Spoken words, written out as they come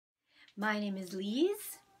My name is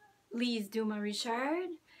Lise Dumas Richard.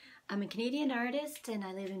 I'm a Canadian artist and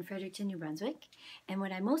I live in Fredericton, New Brunswick. And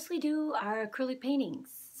what I mostly do are acrylic paintings.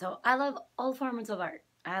 So I love all forms of art.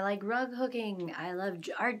 I like rug hooking, I love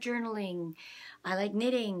art journaling, I like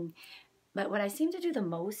knitting. But what I seem to do the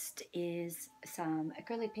most is some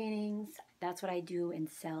acrylic paintings. That's what I do and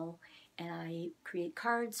sell. And I create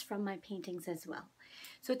cards from my paintings as well.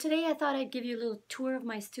 So today I thought I'd give you a little tour of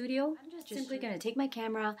my studio. I'm just simply going to take my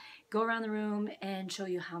camera, go around the room, and show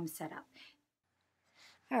you how I'm set up.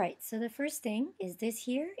 Alright, so the first thing is this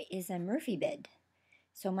here is a Murphy bed.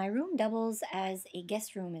 So my room doubles as a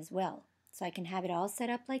guest room as well. So I can have it all set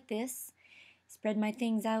up like this, spread my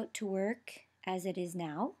things out to work as it is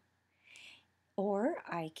now, or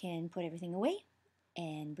I can put everything away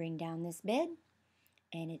and bring down this bed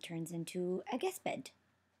and it turns into a guest bed.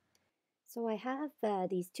 So I have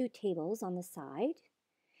these two tables on the side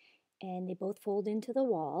and they both fold into the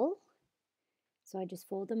wall. So I just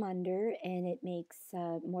fold them under and it makes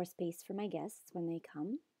more space for my guests when they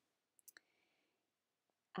come.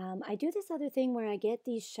 I do this other thing where I get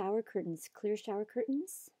these shower curtains, clear shower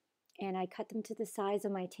curtains, and I cut them to the size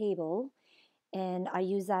of my table and I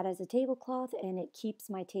use that as a tablecloth and it keeps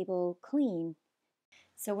my table clean.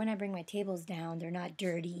 So when I bring my tables down, they're not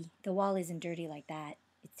dirty. The wall isn't dirty like that.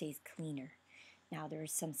 It stays cleaner. Now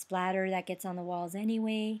there's some splatter that gets on the walls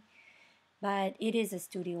anyway, but it is a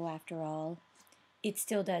studio after all. It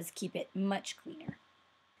still does keep it much cleaner.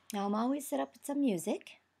 Now I'm always set up with some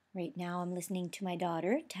music. Right now I'm listening to my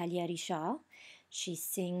daughter, Talia Richard. She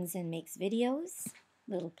sings and makes videos.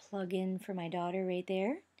 Little plug-in for my daughter right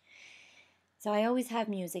there. So I always have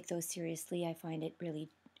music though, seriously. I find it really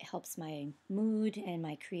helps my mood and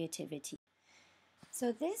my creativity.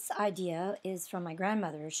 So this idea is from my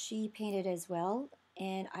grandmother. She painted as well,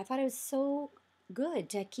 and I thought it was so good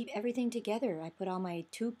to keep everything together. I put all my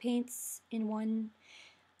tube paints in one.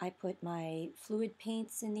 I put my fluid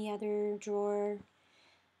paints in the other drawer.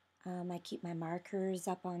 I keep my markers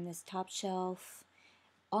up on this top shelf.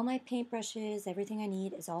 All my paintbrushes, everything I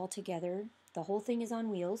need is all together. The whole thing is on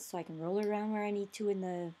wheels, so I can roll it around where I need to in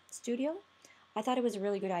the studio. I thought it was a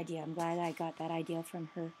really good idea. I'm glad I got that idea from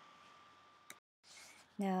her.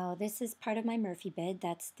 Now this is part of my Murphy bed.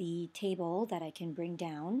 That's the table that I can bring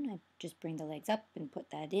down. I just bring the legs up and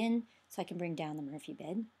put that in so I can bring down the Murphy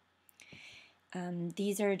bed.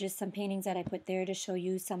 These are just some paintings that I put there to show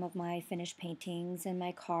you some of my finished paintings and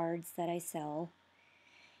my cards that I sell.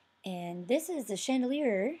 And this is the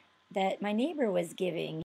chandelier that my neighbor was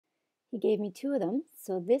giving. He gave me two of them.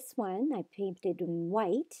 So this one I painted in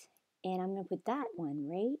white, and I'm going to put that one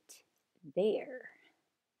right there.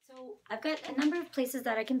 So I've got a number of places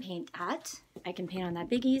that I can paint at. I can paint on that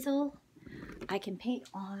big easel. I can paint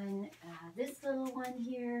on this little one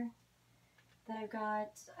here that I've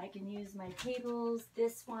got. I can use my tables,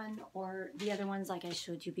 this one or the other ones like I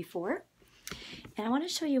showed you before. And I want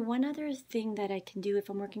to show you one other thing that I can do if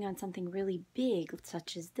I'm working on something really big,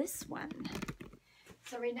 such as this one.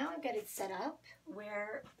 So right now I've got it set up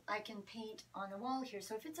where I can paint on the wall here.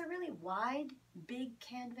 So if it's a really wide, big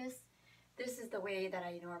canvas, this is the way that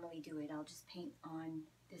I normally do it. I'll just paint on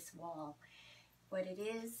this wall. What it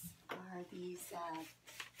is are these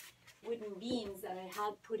wooden beams that I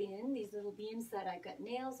had put in, these little beams that I've got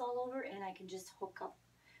nails all over, and I can just hook up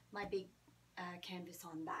my big canvas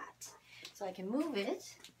on that. So I can move it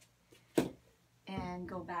and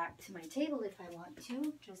go back to my table if I want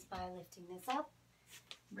to, just by lifting this up,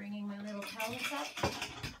 bringing my little pellets up,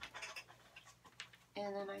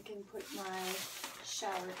 and then I can put my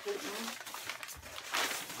shower curtain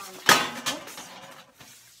on top of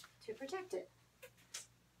it to protect it.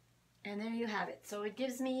 And there you have it. So it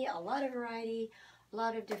gives me a lot of variety, a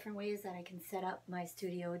lot of different ways that I can set up my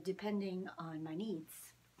studio depending on my needs.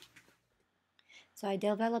 So I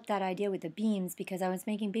developed that idea with the beams because I was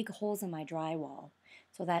making big holes in my drywall.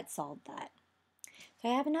 So that solved that. So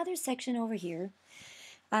I have another section over here.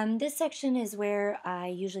 This section is where I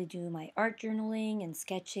usually do my art journaling and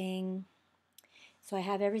sketching. So I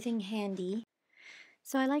have everything handy.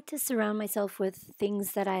 So I like to surround myself with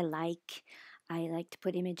things that I like. I like to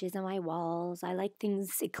put images on my walls. I like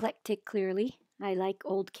things eclectic, clearly. I like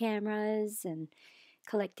old cameras and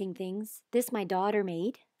collecting things. This my daughter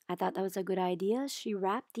made. I thought that was a good idea. She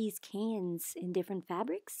wrapped these cans in different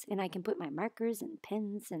fabrics, and I can put my markers and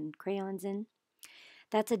pens and crayons in.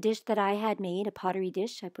 That's a dish that I had made, a pottery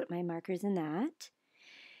dish. I put my markers in that.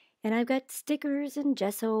 And I've got stickers and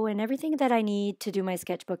gesso and everything that I need to do my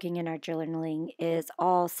sketchbooking and art journaling is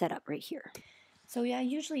all set up right here. So yeah, I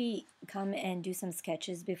usually come and do some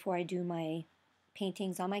sketches before I do my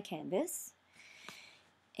paintings on my canvas.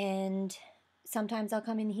 And sometimes I'll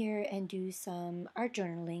come in here and do some art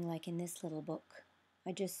journaling like in this little book.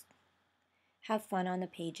 I just have fun on the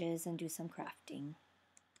pages and do some crafting.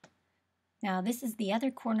 Now this is the other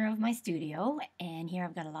corner of my studio, and here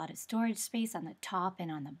I've got a lot of storage space on the top and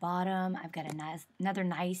on the bottom. I've got another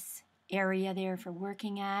nice area there for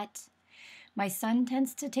working at. My son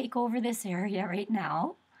tends to take over this area right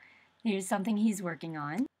now. Here's something he's working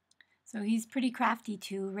on. So he's pretty crafty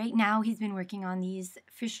too. Right now he's been working on these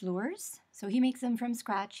fish lures. So he makes them from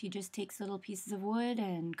scratch. He just takes little pieces of wood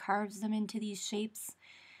and carves them into these shapes,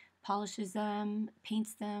 polishes them,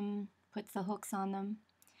 paints them, puts the hooks on them.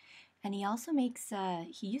 And he also makes,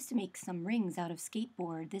 he used to make some rings out of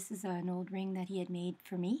skateboard. This is an old ring that he had made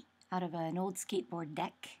for me out of an old skateboard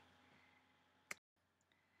deck.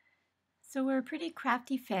 So we're a pretty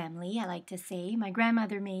crafty family, I like to say. My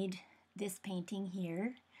grandmother made this painting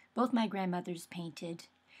here. Both my grandmothers painted.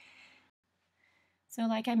 So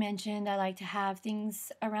like I mentioned, I like to have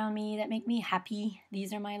things around me that make me happy.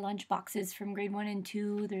 These are my lunch boxes from grade 1 and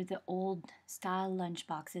 2. They're the old style lunch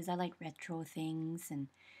boxes. I like retro things and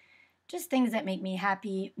just things that make me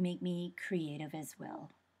happy, make me creative as well.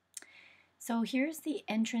 So here's the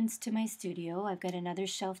entrance to my studio. I've got another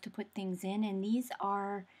shelf to put things in, and these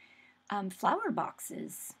are flower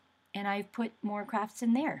boxes, and I've put more crafts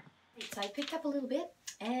in there. So I picked up a little bit,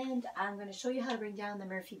 and I'm going to show you how to bring down the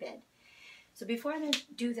Murphy bed. So before I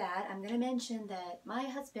do that, I'm going to mention that my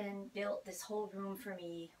husband built this whole room for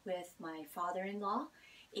me with my father-in-law.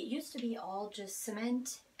 It used to be all just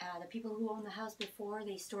cement. The people who owned the house before,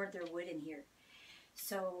 they stored their wood in here.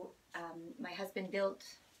 So my husband built,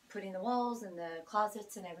 putting the walls and the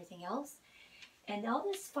closets and everything else. And all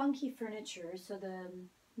this funky furniture, so the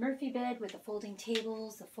Murphy bed with the folding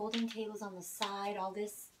tables on the side, all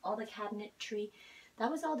the cabinetry, that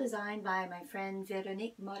was all designed by my friend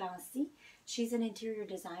Véronique Morancy. She's an interior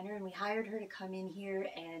designer, and we hired her to come in here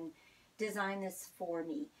and design this for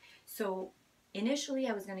me. So initially,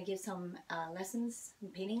 I was going to give some lessons,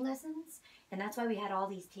 painting lessons, and that's why we had all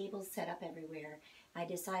these tables set up everywhere. I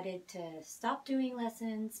decided to stop doing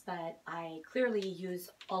lessons, but I clearly use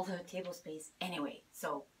all the table space anyway,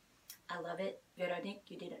 so I love it. Veronique,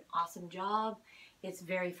 you did an awesome job. It's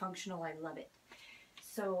very functional. I love it.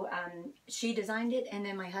 So she designed it, and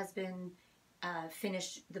then my husband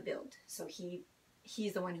finished the build. So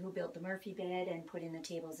he's the one who built the Murphy bed and put in the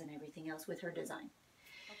tables and everything else with her design.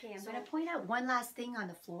 Okay, I'm going to point out one last thing on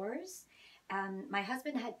the floors. My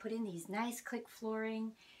husband had put in these nice click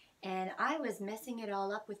flooring, and I was messing it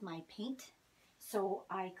all up with my paint. So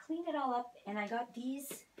I cleaned it all up, and I got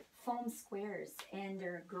these foam squares, and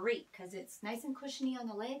they're great because it's nice and cushiony on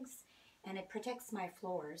the legs, and it protects my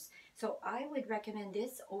floors. So I would recommend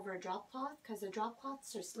this over a drop cloth because the drop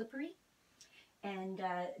cloths are slippery, and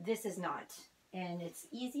this is not, and it's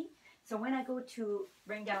easy. So when I go to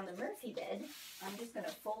bring down the Murphy bed, I'm just going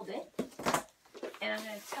to fold it, and I'm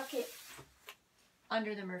going to tuck it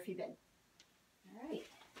under the Murphy bed. All right,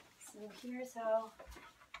 so here's how.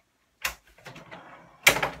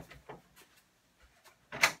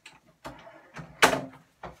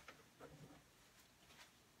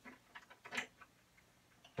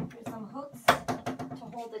 There's some hooks to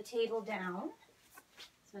hold the table down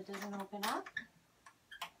so it doesn't open up.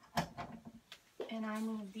 And I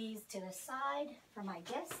move these to the side for my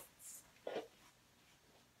guests.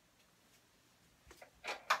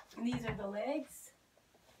 And these are the legs.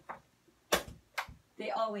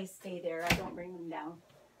 They always stay there. I don't bring them down.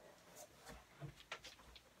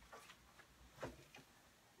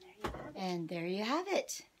 And there you have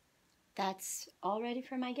it. That's all ready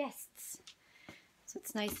for my guests. So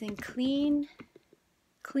it's nice and clean,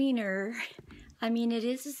 cleaner. I mean, it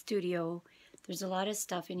is a studio. There's a lot of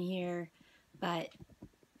stuff in here, but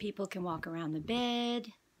people can walk around the bed,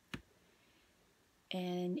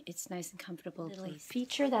 and it's nice and comfortable place.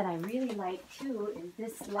 Feature that I really like too is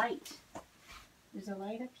this light. There's a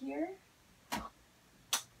light up here. You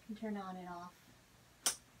can turn on and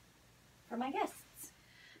off for my guests.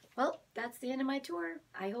 Well, that's the end of my tour.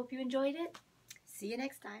 I hope you enjoyed it. See you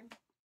next time.